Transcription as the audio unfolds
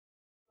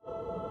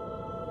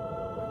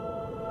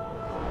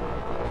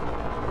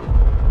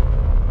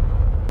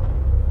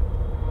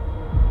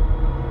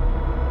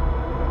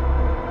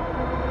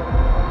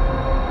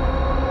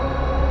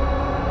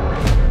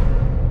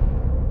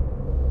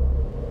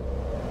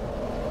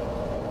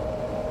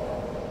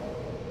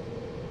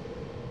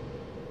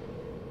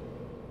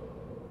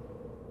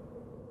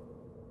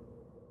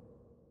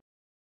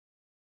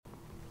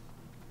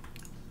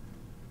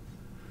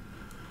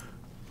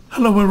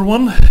Hello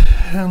everyone,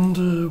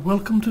 and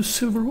welcome to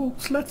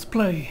Silverhawk's Let's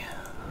Play.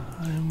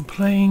 I'm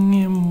playing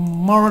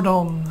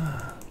Maradon.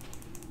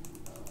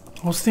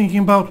 I was thinking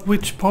about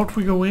which part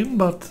we go in,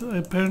 but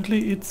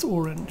apparently it's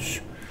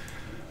orange.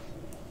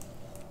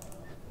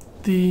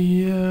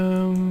 The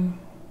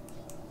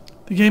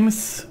game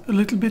is a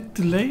little bit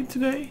delayed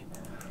today.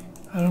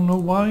 I don't know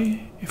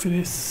why, if it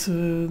is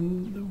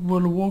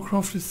World of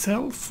Warcraft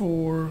itself,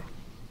 or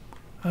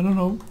I don't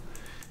know,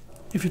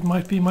 if it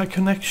might be my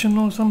connection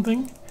or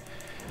something.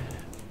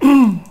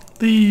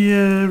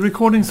 The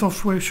recording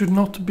software should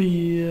not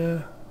be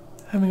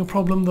having a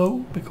problem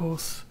though,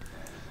 because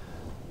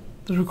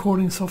the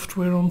recording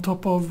software on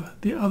top of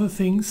the other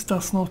things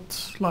does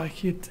not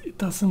like it. It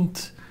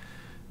doesn't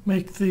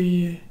make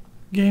the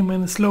game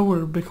any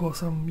slower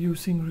because I'm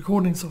using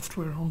recording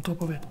software on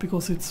top of it,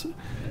 because it's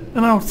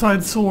an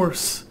outside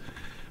source,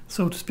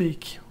 so to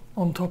speak,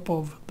 on top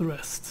of the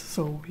rest.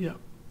 So yeah,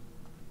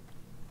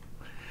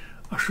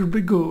 I should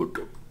be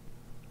good.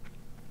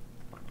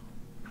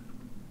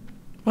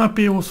 Might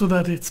be also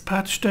that it's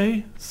patch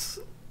day,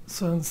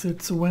 since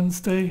it's a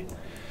Wednesday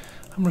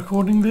I'm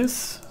recording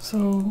this,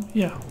 so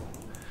yeah,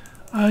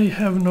 I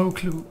have no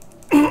clue.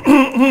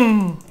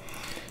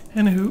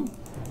 Anywho,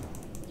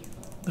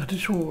 that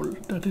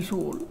is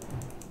all.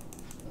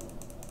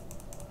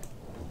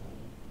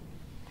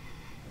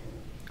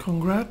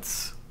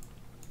 Congrats.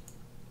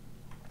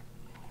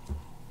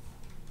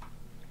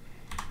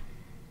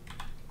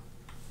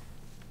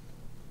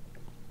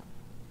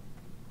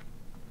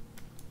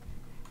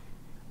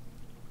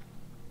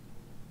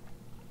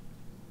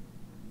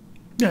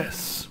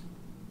 Yes.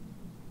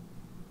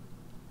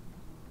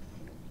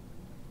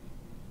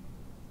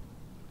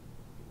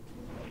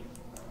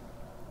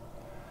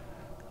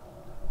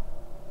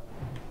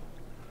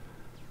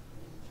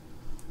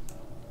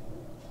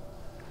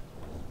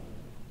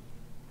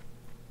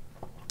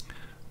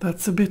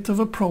 That's a bit of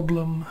a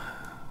problem.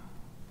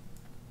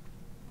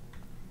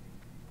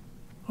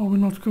 Are we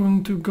not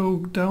going to go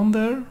down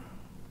there?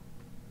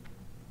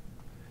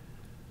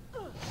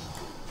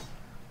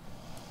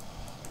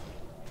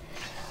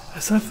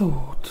 As I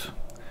thought.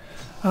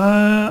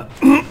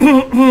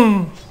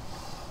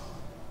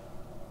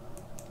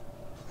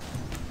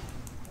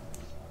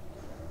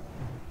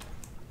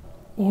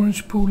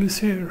 Orange pool is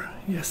here.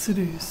 Yes, it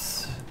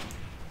is.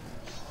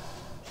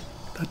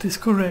 That is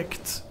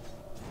correct.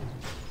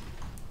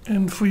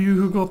 And for you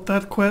who got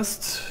that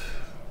quest,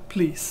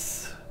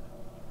 please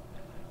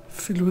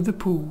fill with the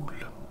pool.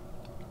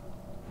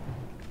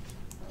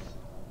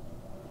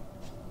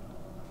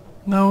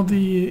 Now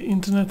the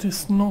internet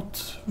is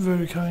not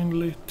very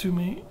kindly to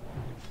me.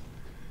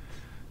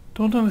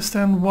 Don't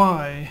understand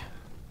why.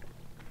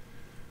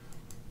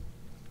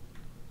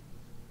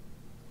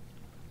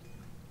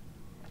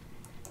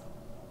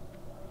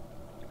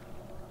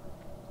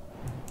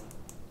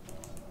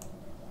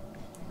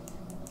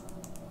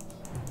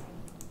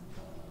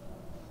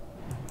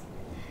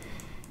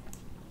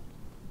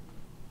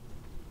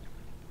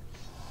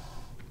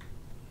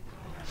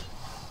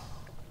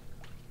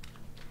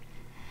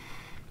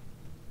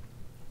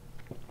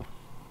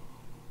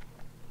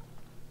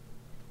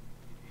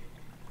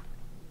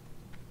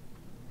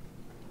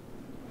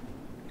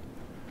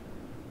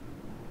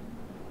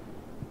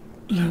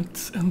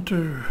 Let's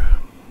enter.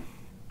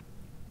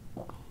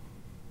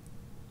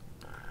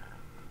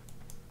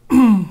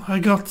 I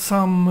got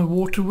some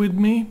water with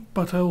me,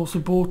 but I also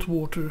bought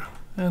water.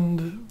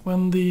 And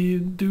when the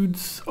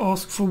dudes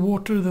ask for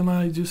water, then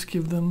I just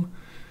give them.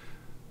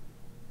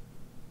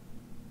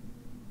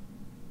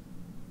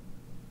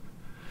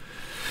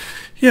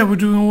 Yeah, we're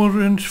doing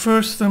orange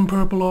first, then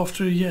purple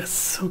after.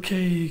 Yes,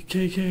 okay,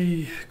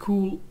 KK,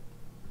 cool.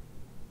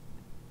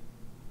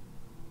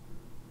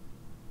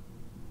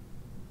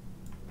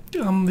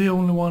 I'm the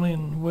only one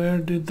in. Where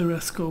did the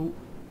rest go?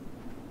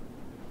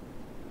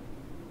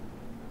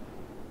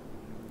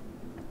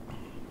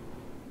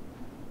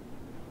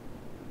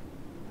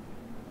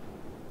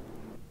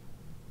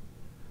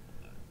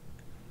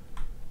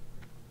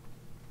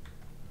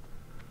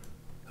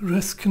 The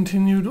rest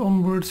continued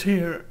onwards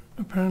here,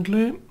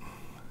 apparently.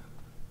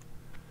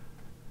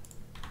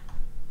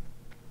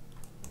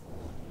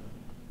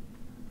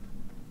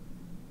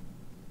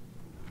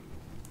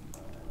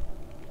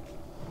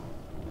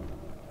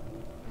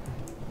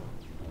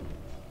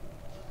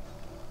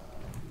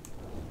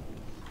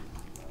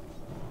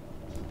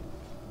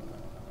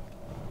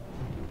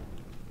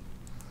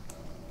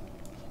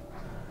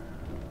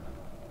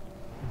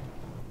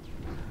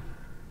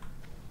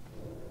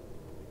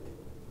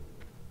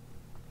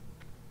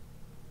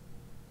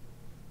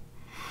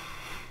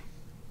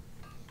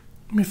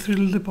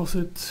 Mithril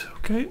deposit.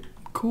 Okay,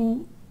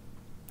 cool.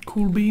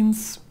 Cool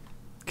beans.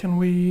 Can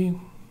we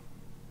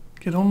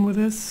get on with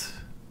this?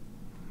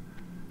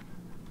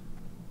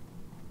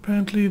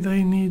 Apparently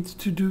they need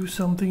to do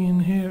something in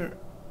here.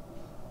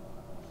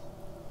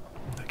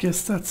 I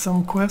guess that's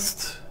some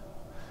quest.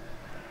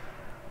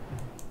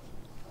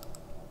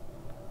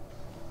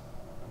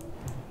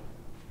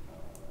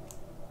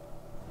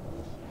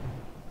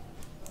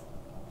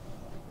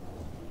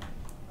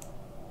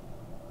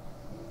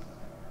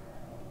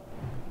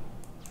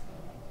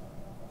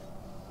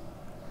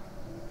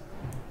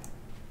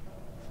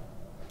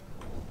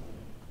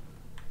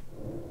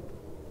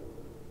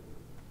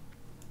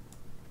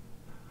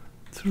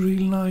 It's a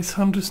real nice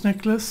hunter's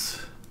necklace.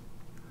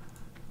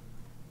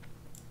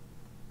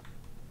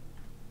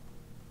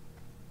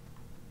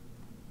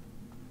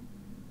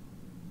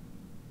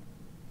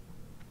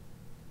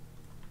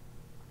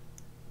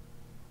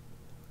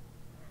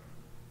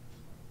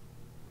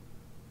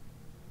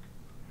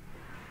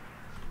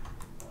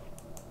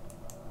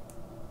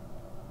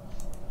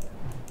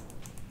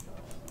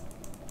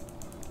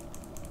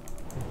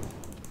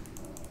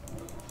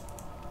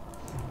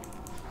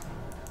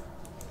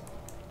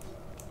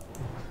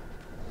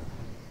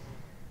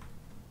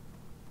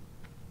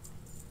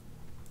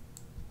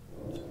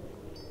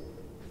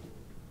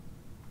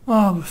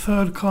 Ah, the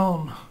third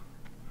Khan.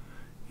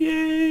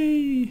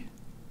 Yay!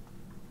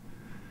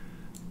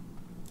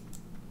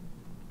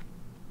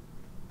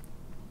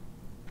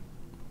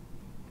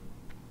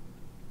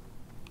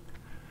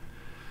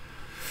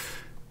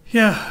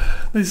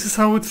 Yeah, this is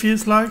how it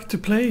feels like to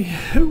play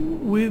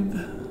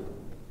with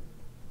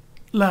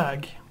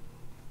lag.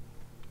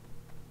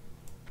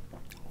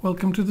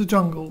 Welcome to the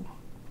jungle.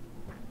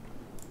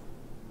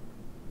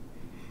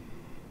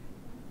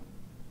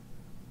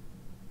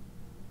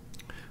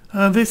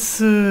 This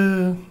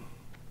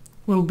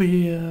will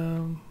be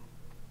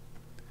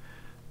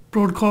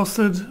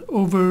broadcasted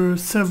over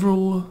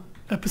several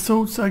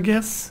episodes, I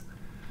guess.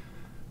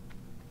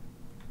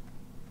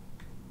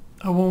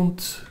 I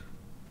won't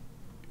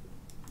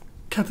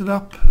cut it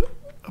up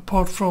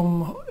apart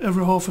from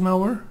every half an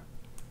hour.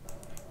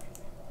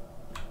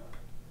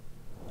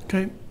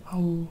 Okay,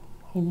 I'll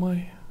hold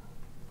my...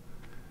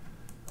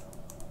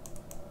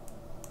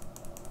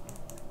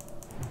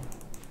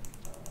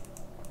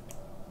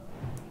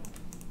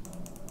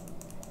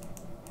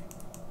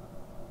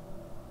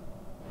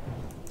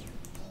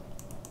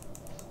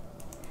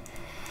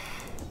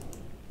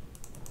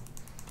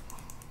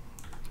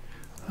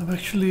 I've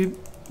actually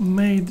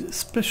made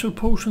special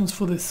potions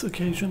for this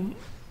occasion.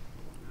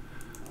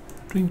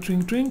 Drink,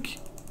 drink, drink.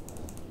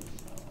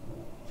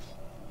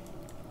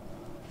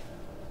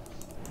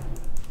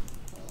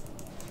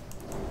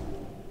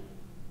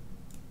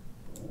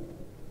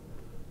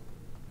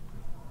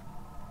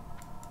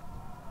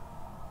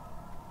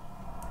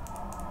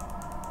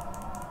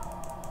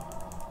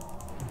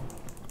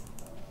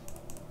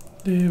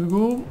 There we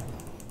go.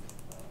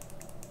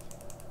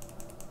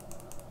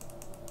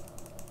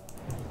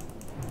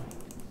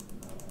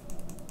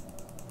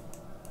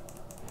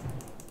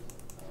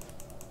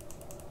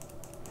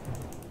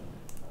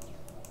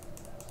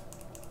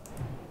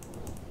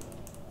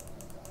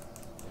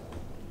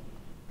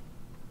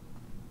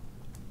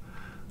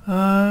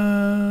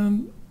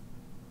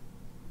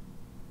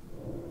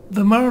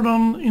 The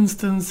Maradon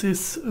instance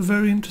is a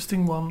very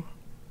interesting one.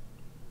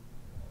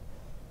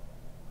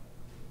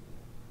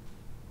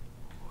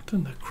 What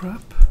in the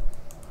crap?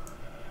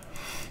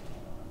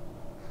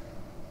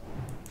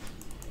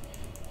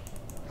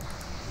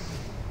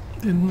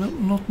 Did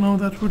not know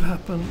that would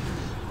happen.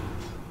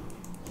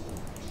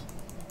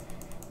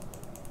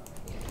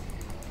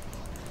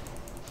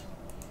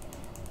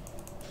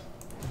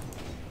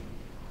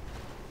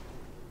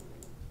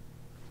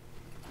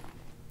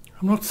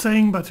 I'm not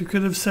saying, but you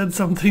could have said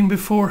something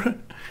before.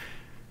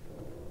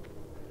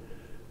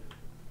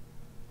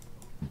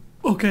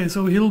 Okay,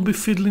 so he'll be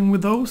fiddling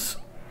with those.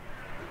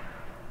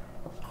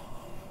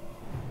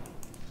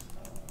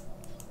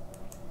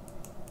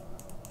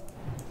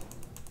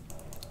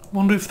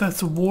 Wonder if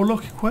that's a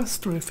warlock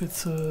quest or if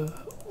it's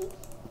a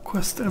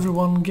quest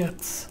everyone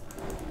gets.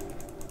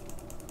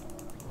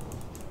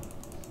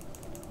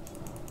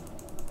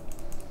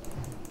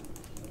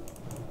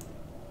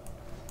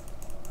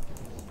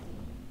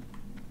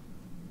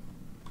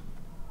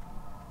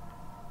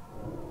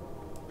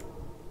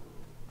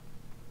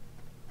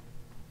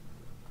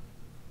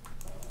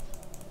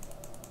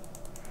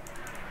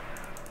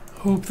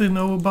 Hope they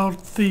know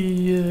about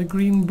the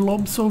green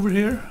blobs over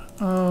here.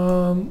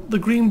 The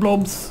green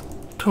blobs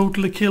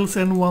totally kills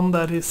anyone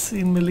that is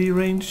in melee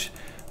range.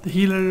 The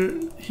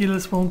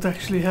healers won't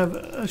actually have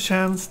a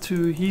chance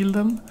to heal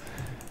them.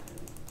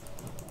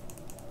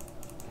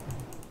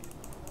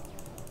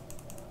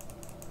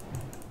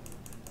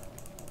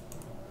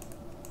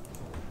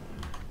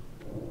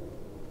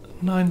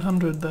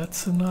 $900,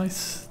 that's a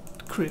nice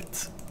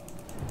crit.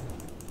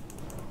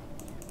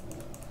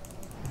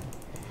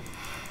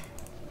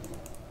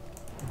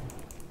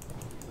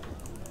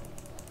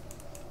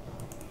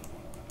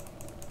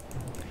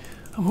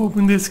 I'm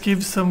hoping this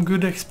gives some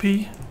good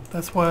XP.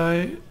 That's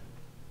why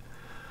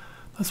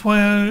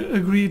I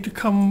agreed to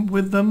come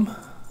with them.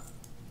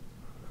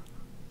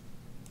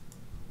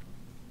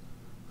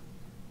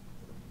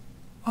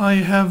 I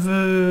have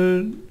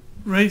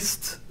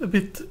raised a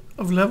bit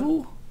of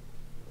level.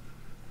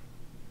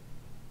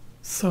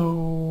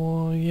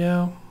 So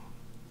yeah,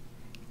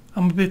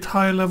 I'm a bit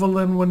higher level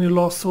than when you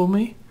last saw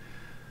me.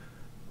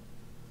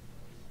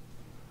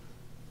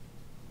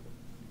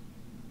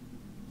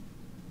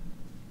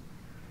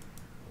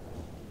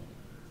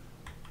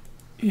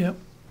 Yep,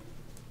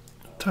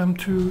 time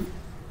to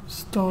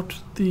start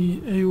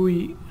the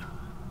AoE.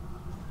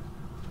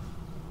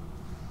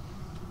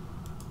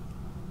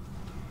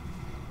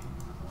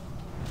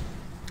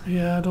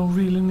 yeah, I don't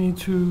really need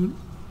to.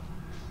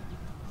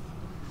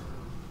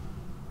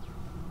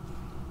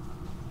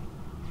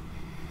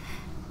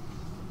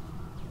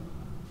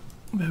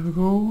 There we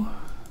go.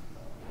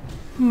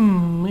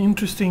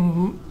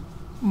 Interesting.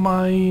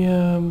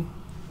 My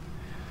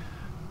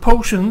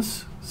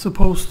potions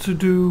supposed to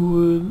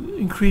do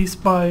increase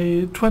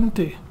by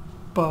 20,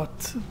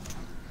 but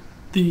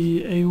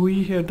the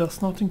AoE here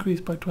does not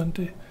increase by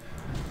 20.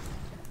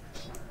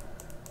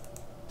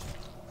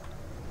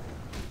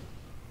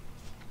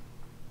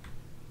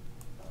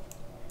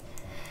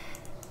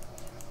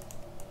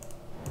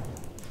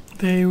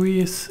 The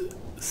AoE is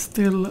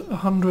still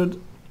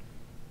 100.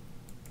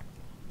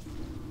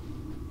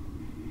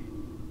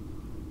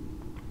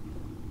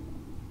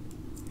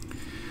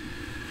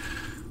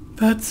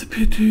 That's a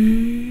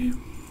pity.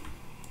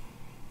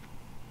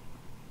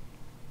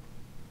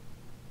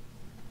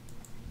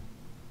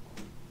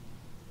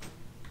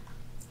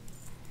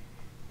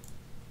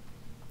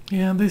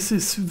 Yeah, this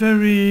is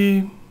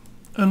very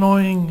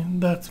annoying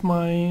that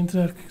my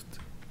internet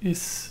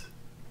is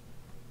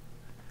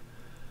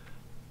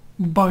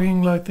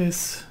bugging like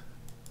this.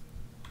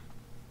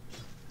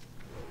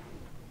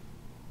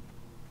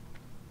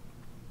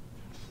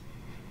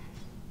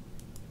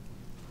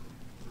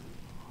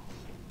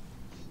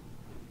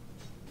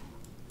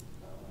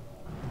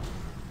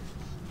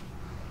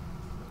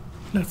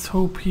 Let's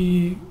hope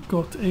he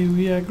got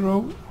AoE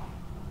aggro.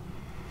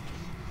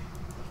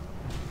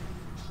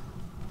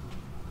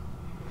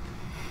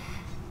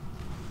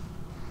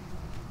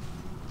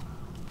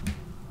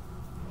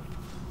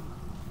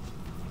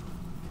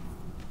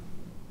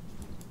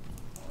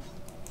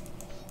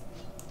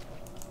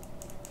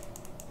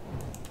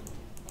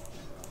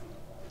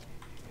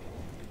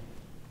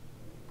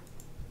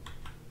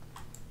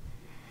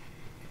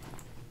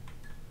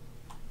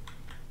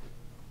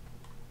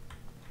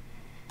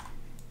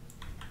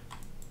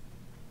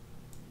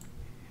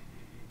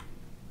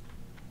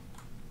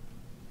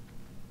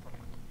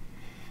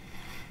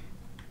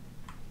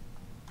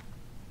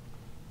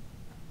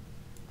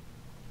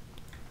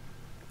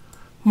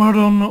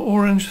 Maradon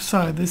orange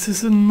side. This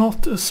is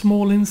not a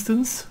small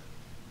instance.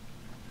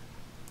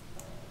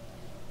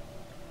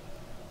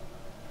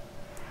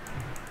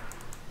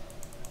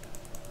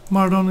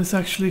 Maradon is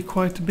actually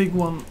quite a big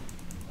one.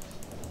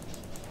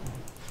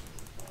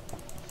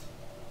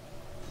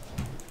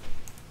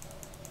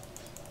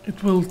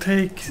 It will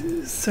take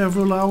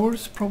several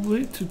hours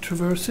probably to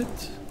traverse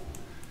it.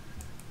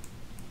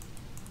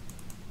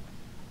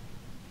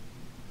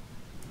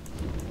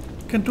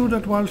 Can do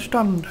that while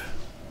stunned.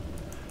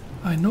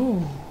 I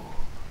know,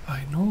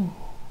 I know.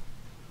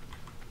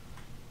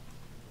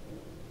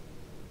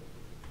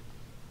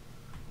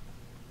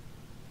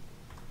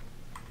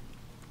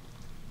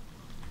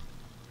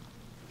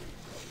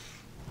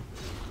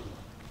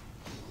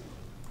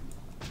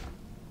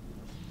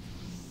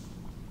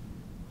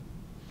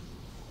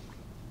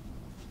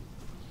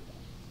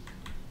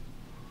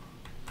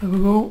 There we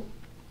go.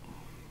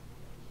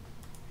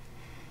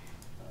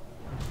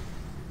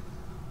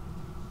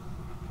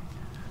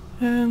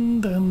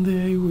 And then the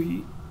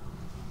AoE.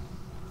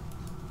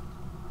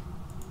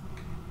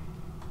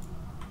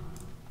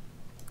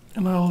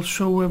 And I'll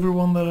show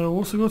everyone that I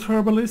also got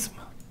Herbalism.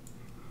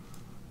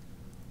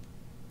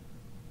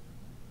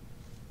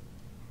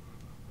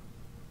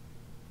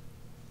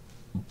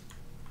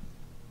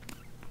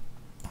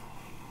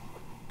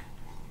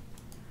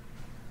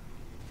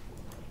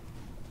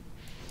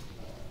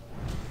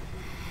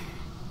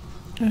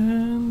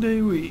 And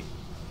AoE.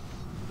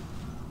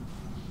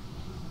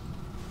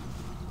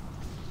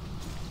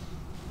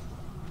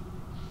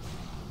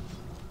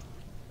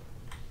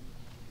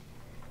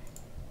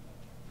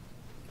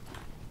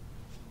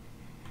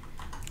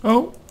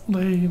 Oh,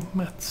 they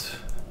met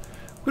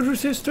with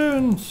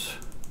resistance.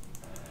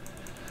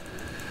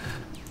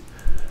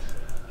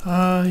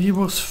 He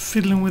was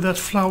fiddling with that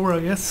flower, I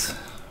guess.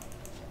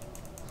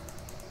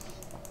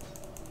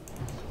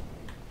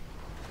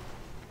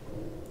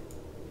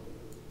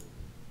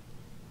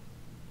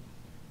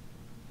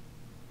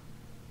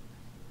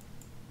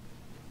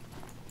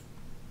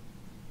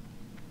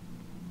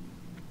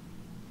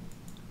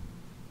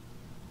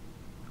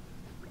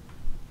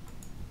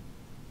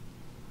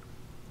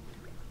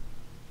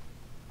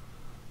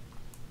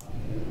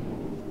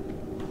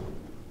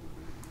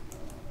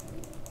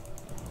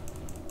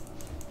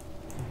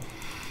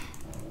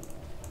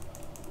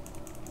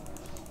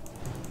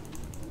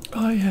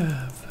 I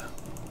have.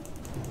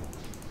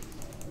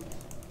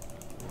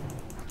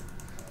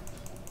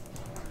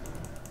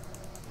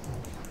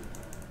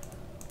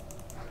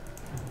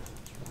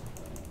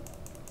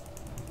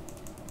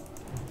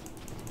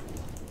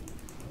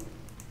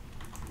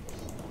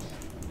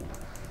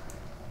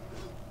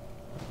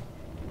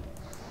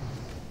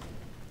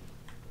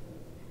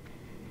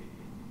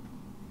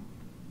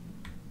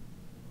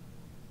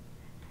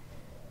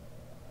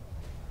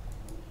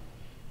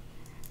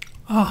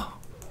 Ah.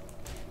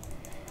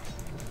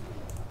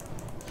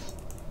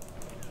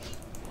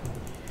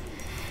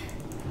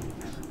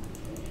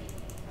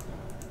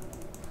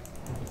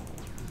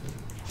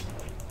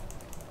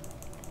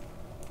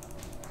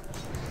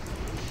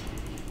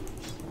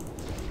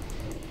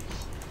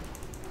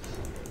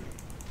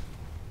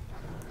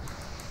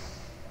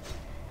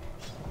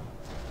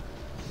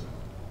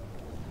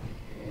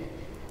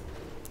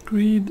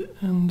 Greed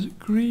and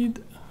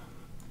greed.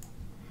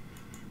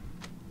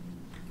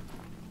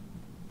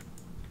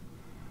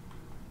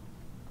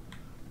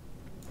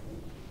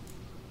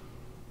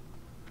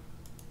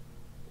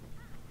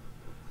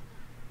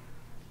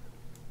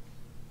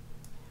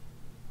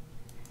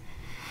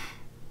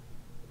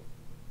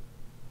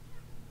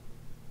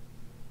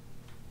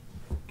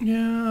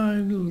 Yeah,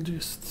 I'll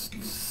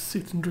just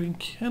sit and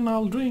drink, and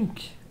I'll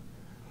drink.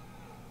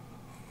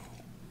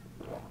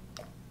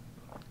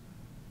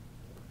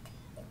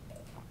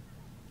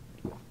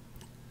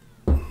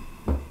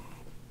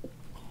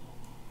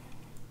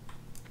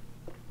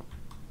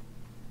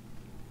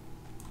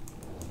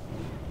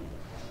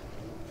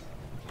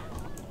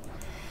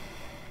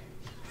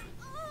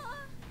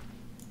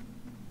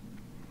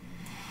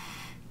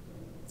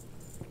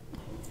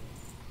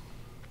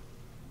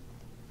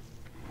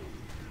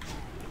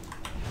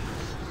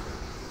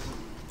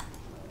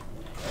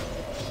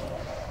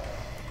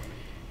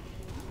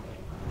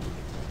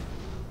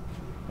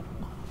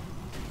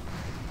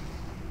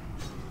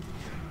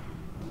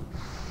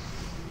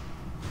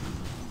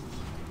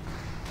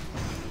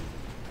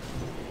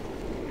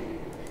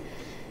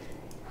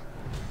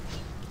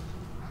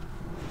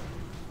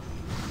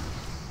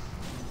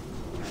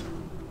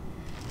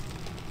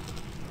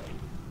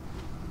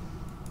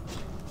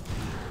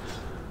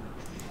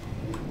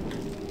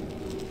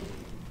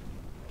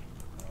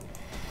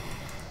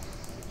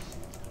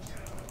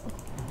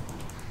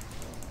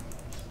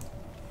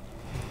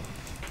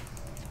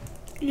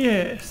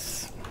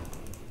 Yes.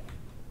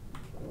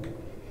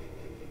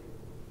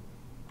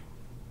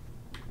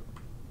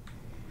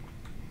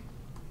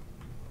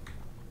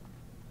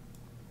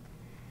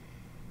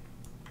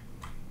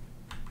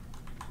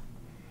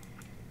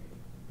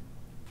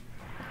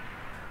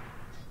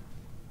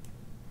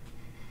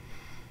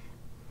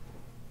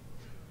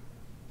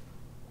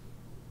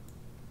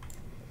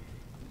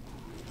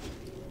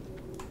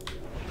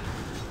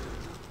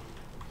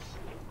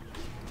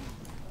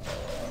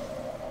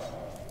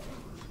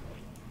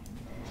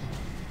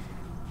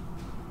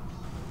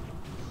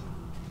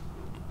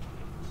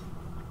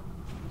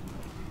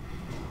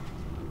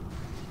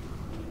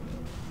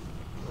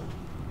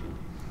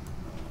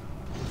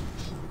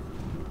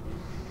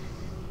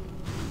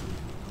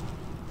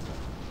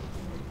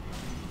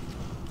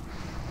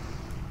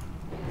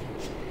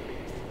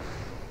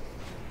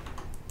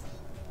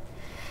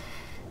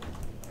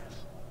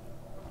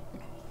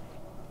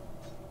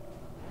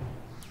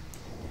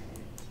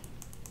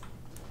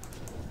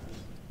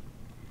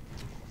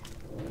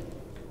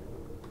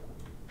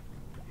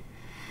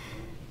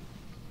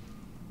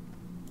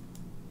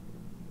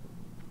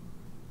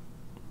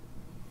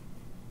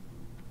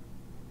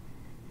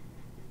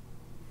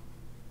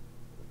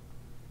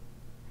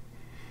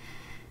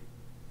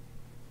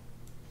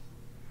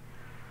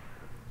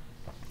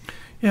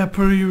 Yeah,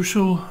 per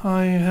usual,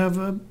 I have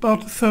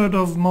about a third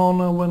of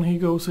mana when he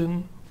goes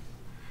in.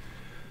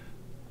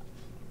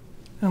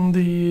 And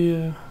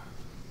the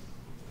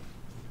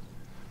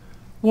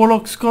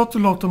Warlock's got a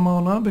lot of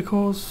mana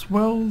because,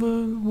 well,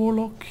 the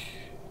Warlock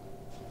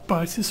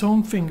bites his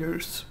own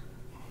fingers.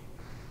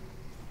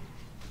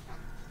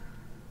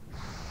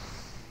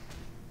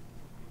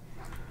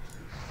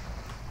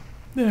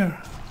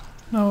 There,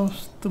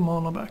 now's the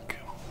mana back.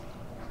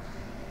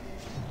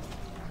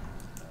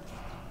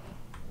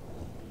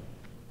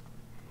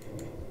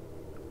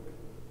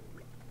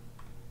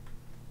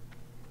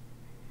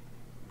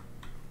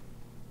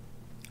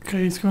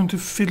 Okay, he's going to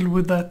fiddle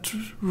with that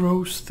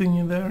rose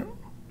thingy there.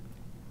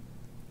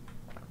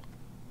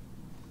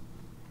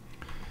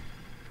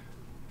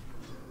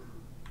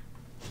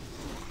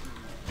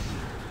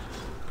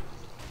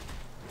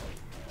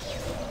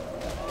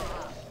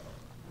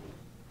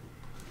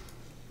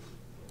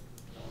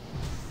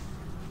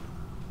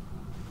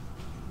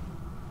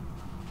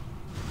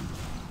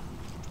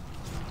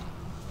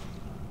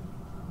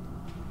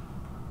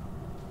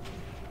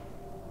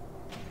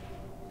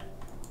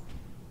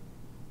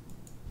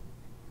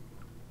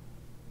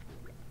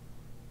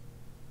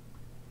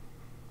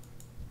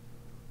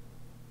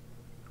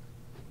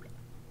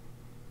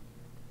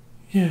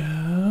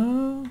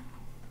 Yeah.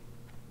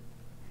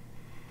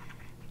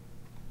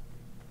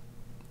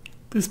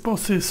 This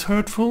boss is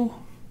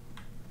hurtful.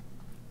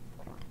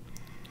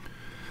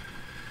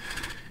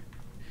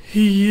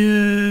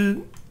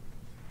 He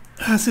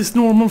has his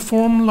normal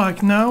form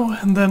like now,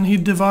 and then he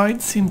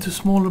divides into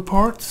smaller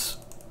parts.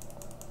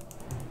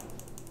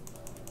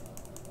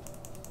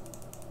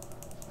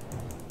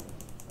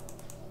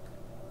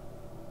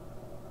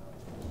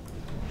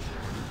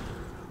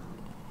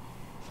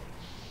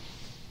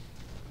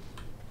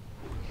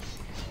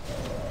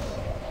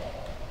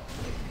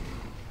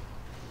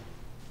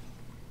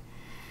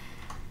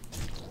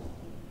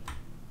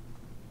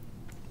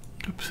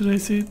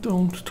 Daisy,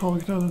 don't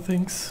target other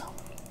things.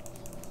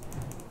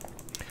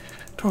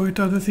 Target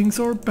other things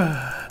are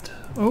bad.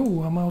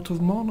 Oh, I'm out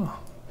of mana.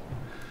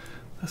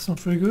 That's not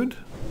very good.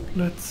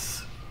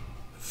 Let's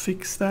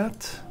fix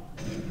that.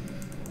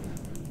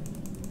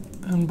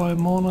 And by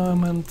mana I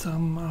meant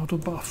I'm out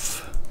of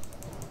buff.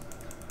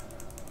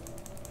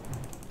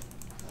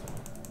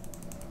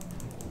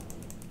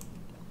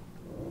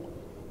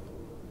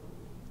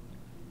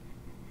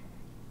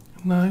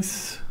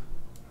 Nice.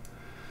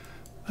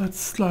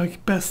 That's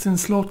like best in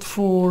slot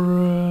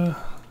for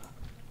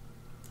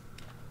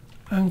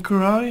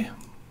Anchor Eye,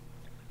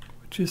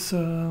 which is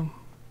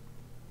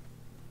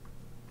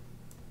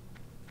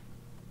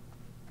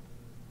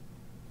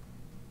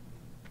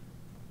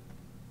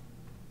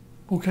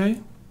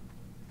okay.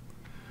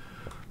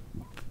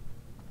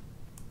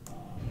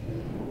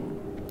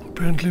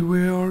 Apparently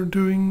we are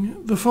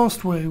doing the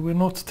fast way, we're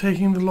not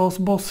taking the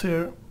last boss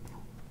here.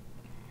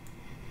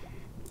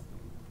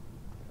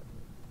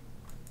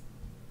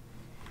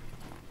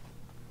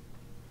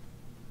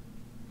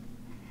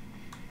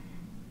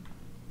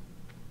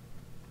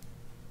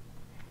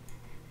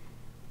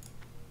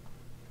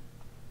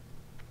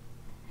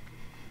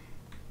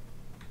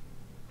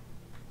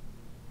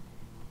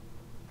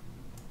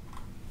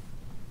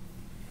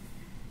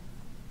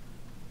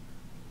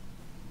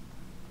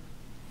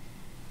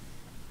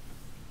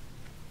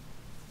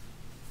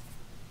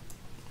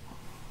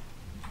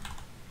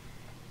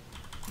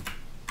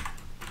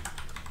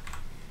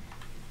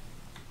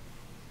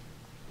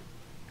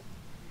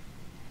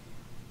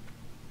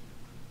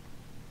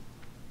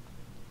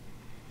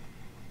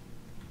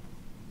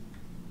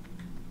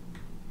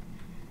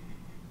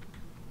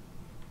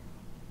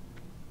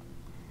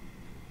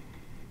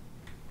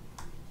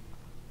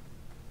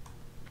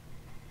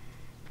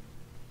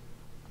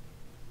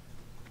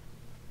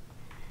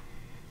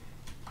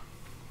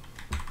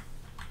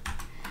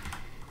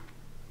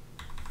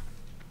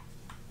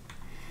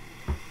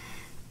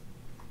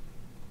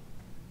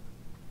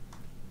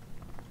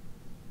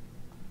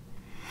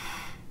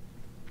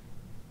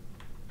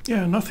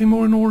 Yeah, nothing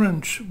more in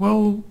orange.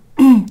 Well,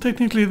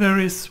 technically there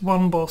is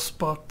one boss,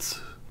 but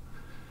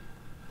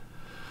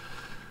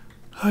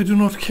I do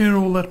not care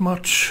all that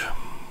much.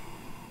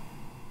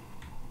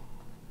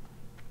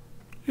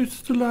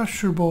 It's the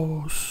Lasher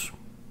boss.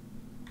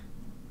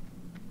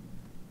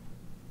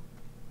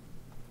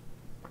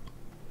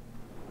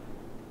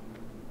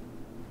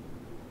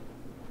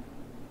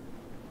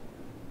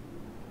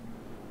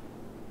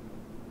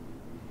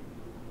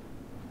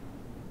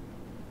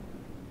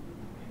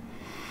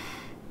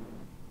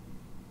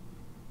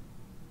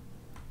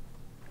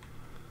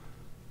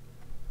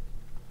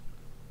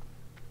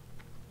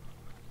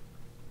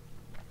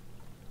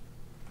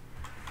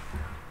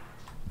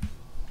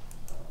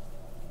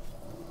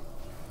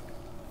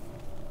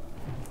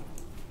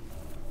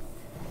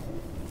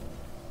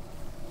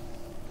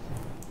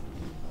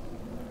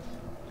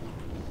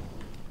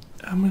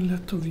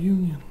 Amulet of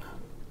Union.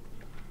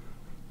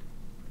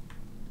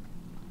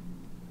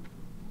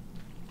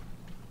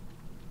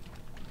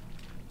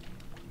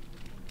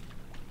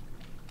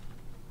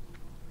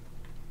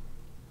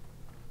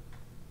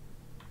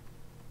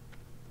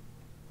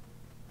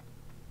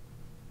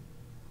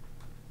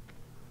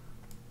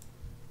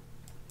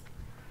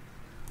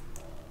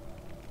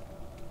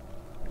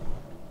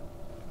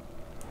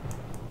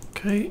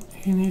 Okay,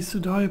 he needs to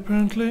die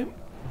apparently.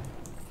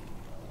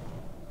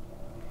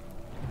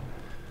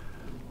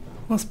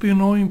 Must be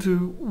annoying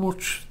to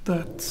watch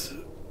that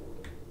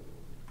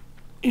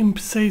imp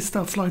say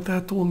stuff like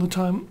that all the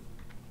time.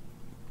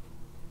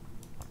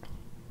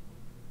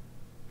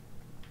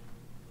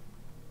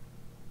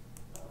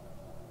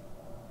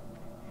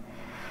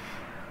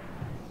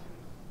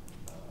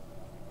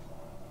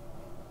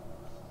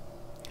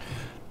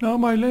 Now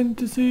my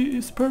latency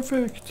is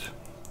perfect.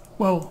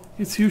 Well,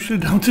 it's usually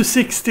down to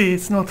 60,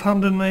 it's not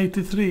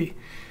 183.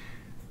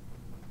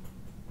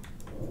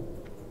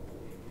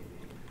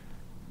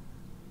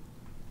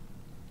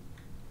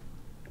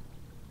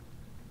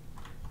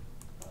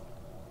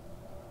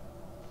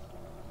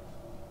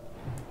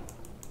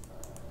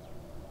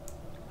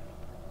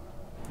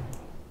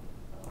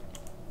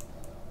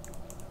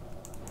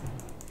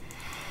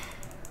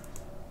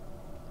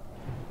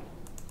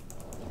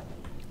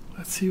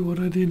 Let's see what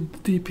I did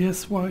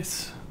DPS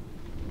wise.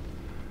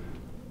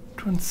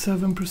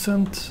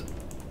 27%.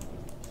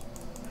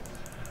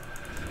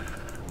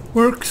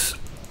 Works.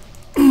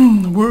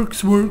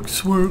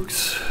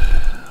 works.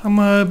 I'm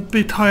a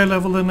bit higher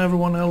level than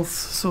everyone else,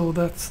 so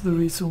that's the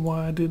reason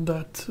why I did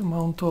that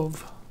amount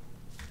of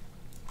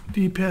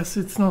DPS.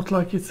 It's not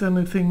like it's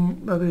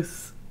anything that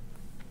is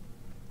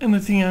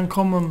anything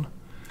uncommon.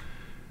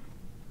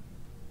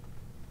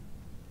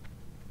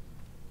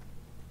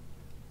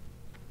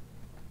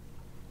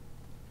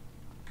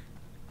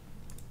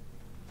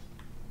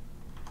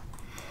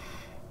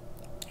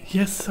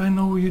 Yes, I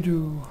know you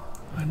do.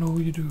 I know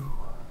you do.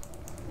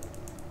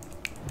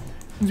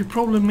 And you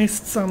probably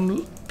missed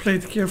some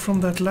plate gear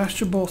from that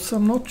Lasher boss.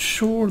 I'm not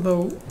sure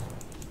though.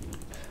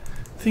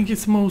 I think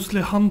it's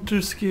mostly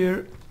Hunter's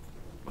gear,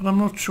 but I'm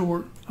not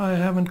sure. I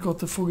haven't got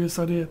the foggiest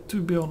idea,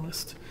 to be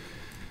honest.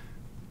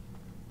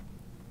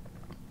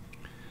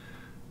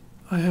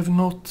 I have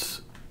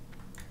not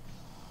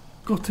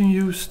gotten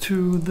used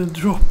to the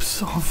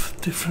drops of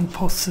different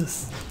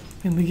bosses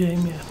in the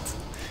game yet.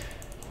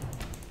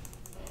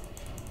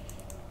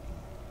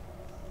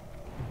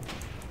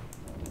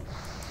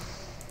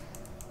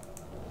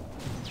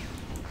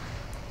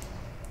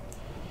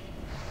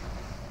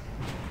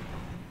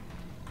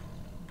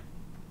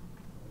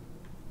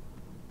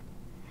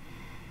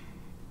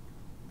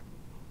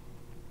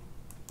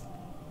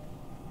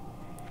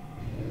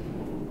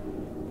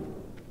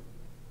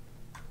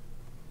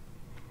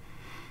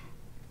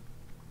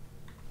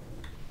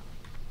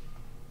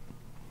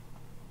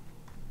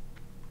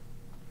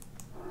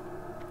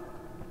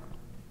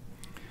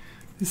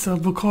 This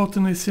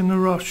advocaten is in a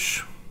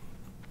rush.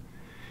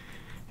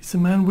 He's a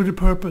man with a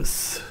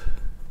purpose.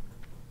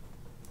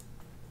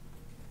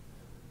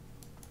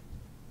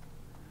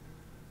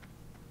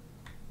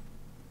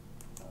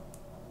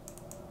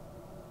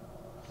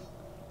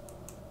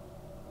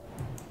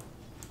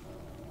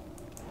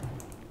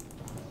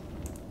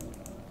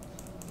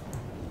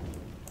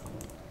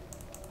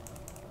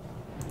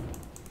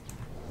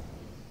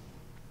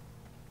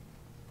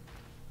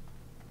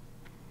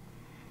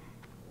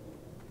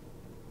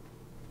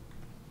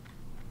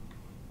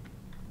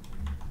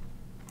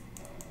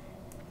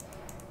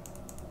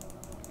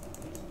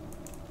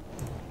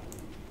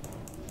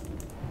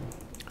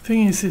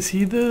 Thing is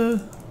he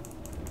the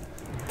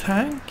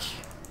tank?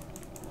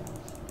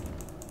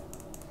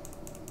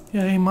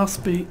 Yeah, he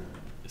must be,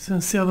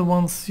 since the other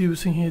one's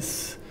using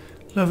his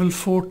level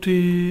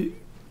 40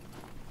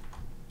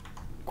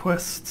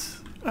 quest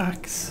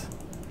axe.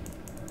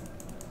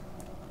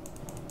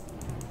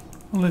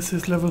 Unless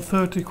it's level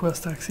 30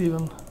 quest axe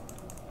even.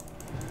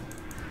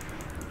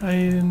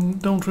 I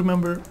don't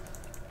remember.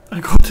 I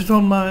got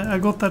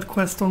that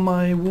quest on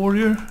my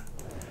warrior,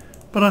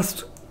 but I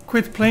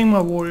quit playing my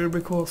warrior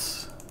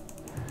because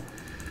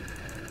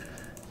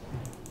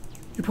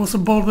it was a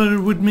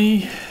bother with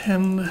me,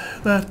 and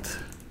that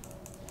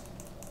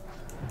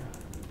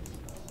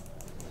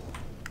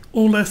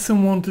all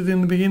Essen wanted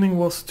in the beginning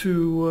was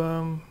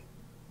to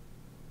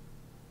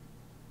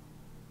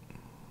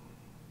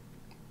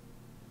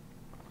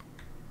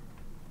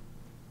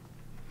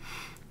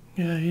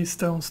yeah, he's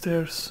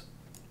downstairs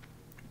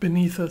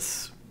beneath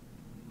us.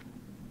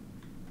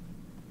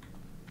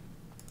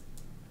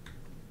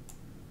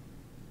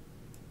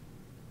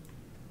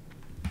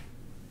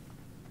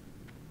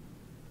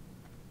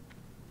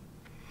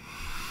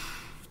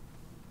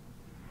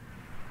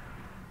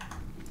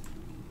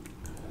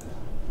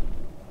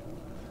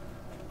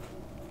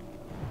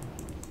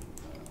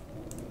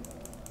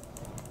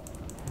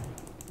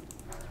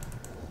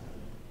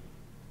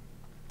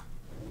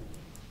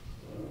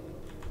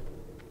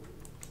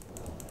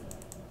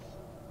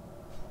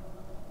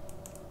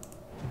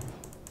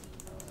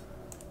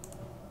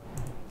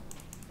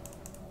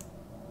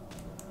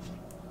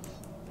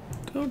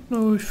 Don't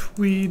know if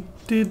we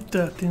did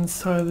that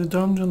inside the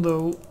dungeon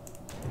though.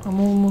 I'm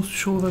almost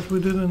sure that we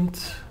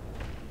didn't.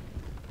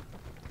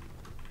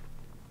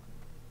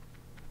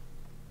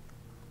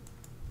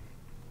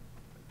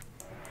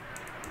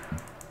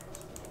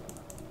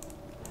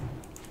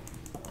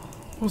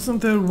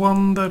 Wasn't there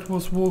one that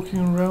was walking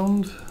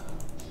around?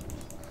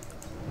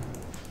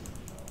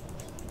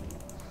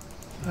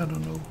 I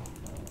don't know.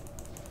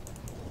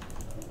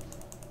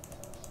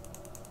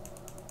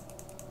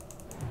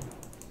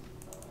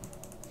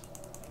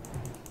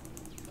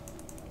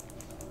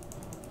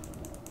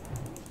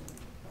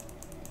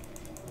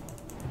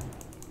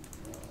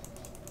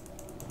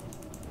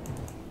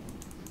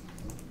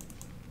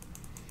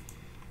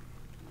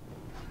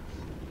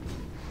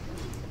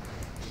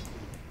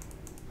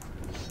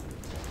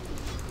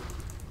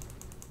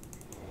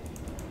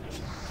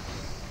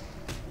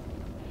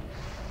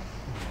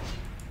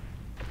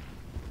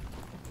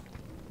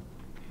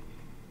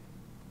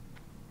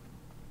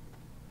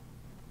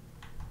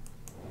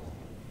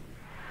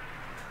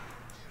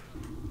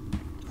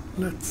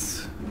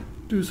 Let's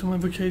do some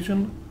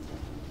invocation.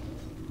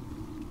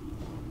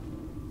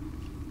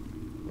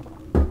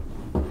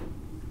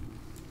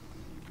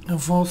 A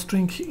fast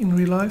drink in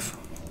real life.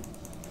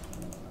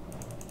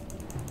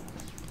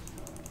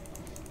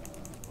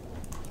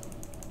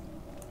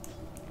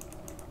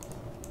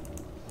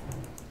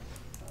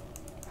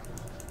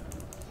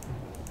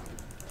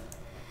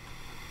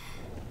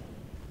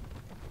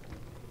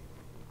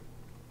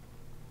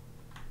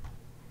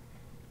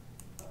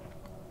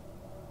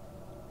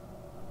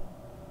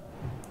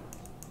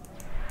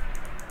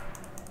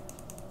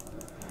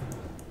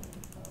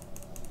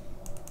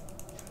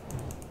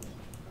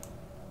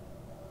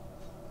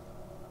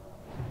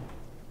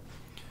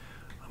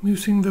 I'm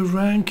using the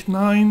rank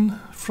 9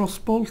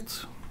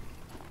 Frostbolt.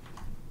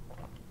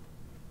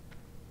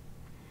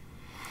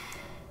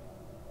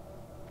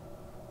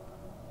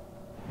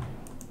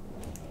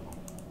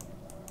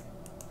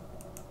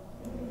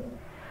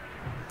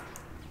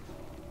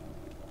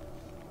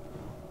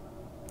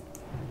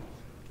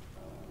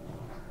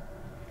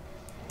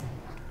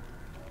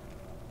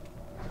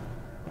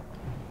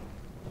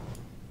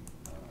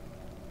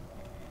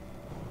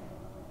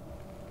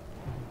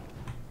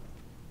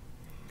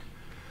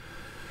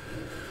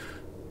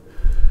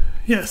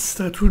 Yes,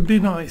 that would be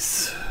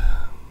nice.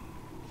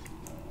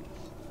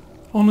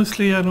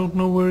 Honestly, I don't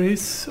know where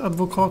his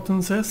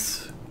advocaten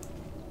says.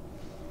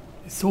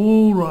 It's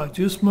alright,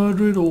 just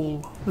murder it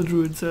all, the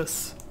druid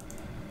says.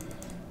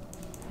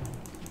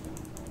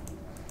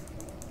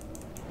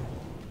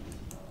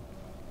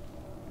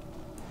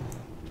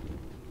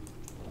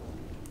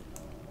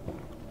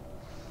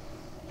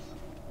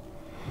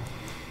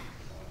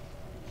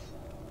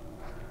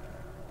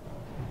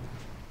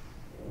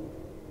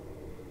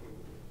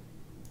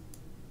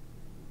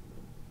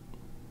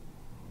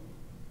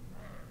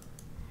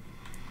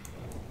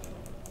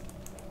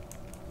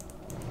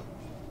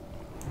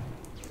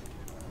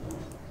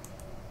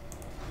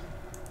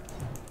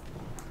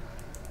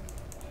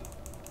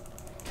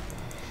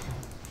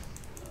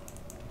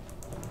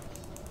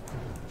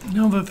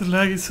 Now that the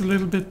lag is a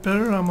little bit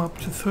better, I'm up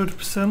to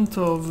 30%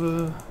 of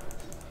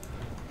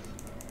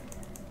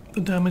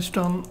the damage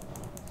done.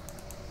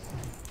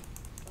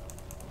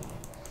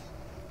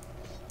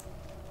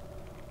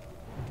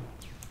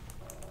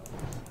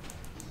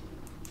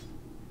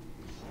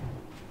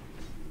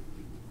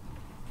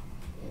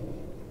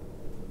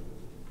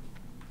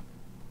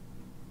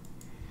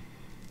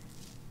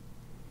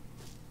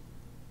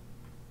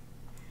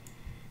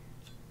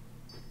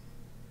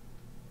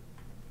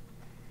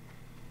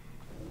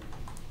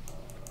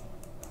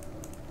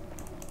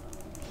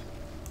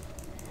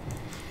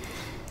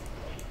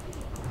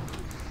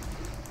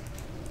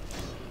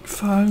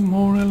 Five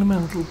more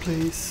elemental,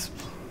 please.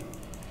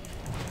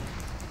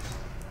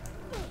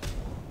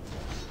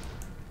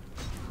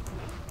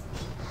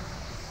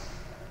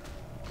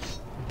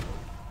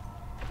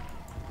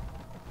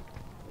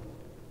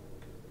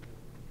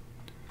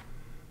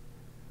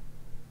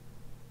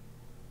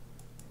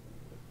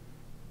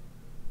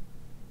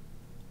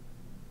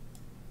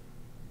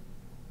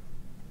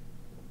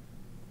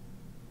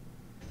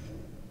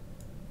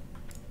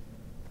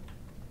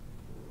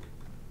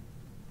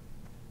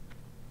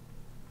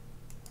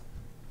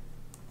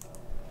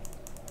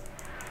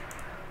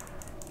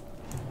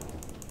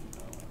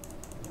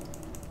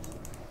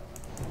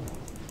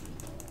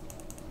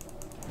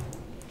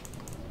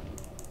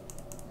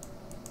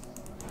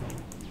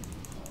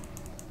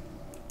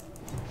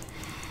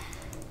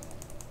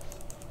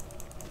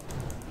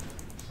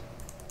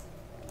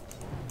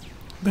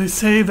 They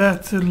say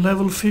that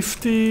level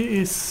 50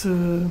 is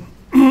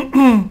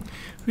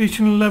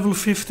reaching level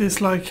 50 is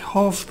like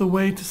half the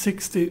way to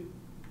 60.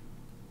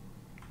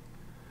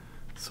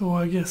 So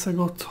I guess I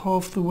got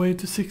half the way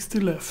to 60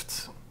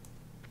 left.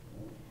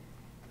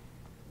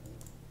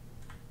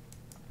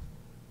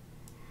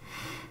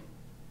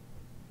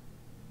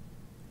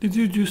 Did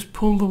you just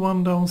pull the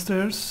one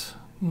downstairs?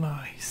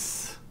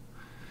 Nice.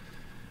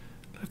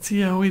 Let's see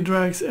how he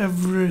drags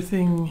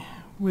everything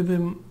with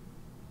him.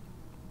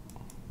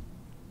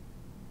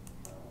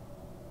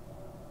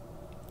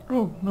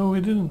 Oh, no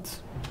he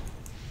didn't.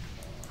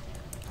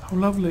 How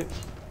lovely.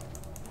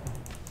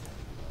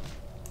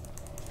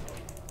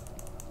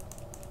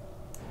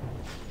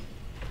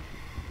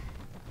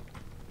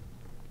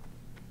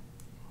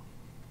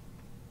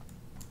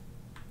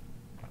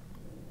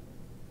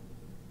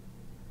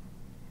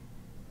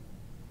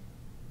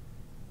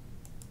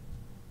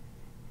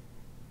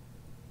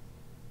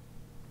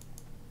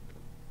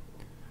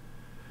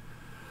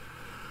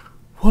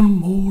 One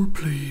more,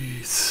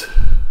 please.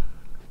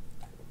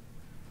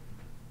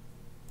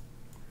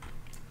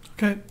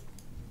 Okay.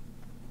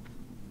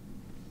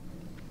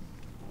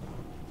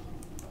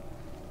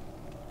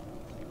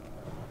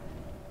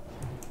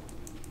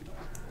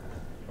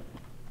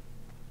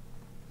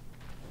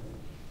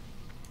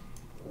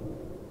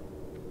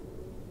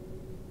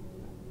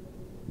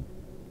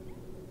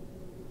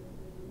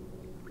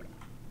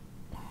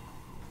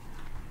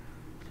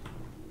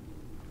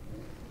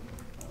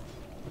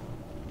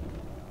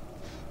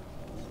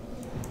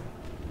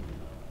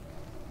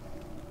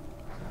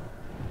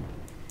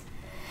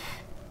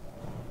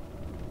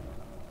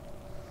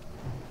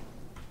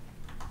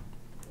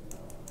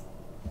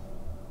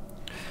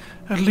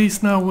 At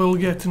least now we'll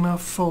get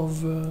enough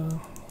of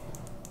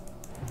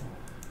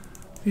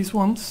these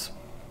ones,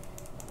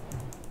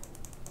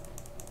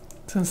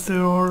 since they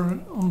are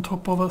on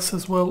top of us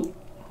as well.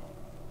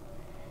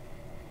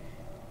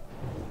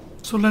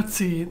 So let's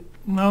see,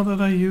 now that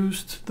I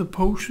used the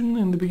potion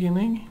in the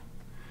beginning,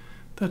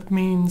 that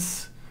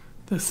means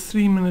there's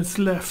 3 minutes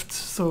left,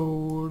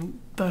 so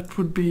that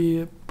would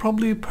be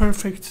probably a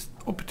perfect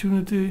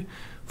opportunity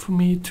for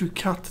me to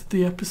cut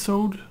the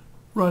episode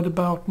right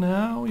about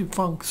now, in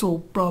fact,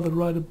 so rather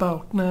right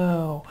about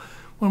now,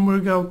 when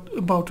we're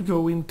about to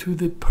go into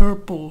the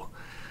purple.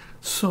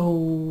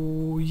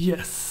 So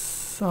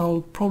yes,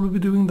 I'll probably be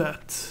doing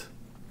that.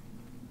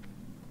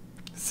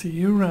 See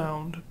you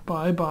around.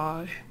 Bye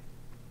bye.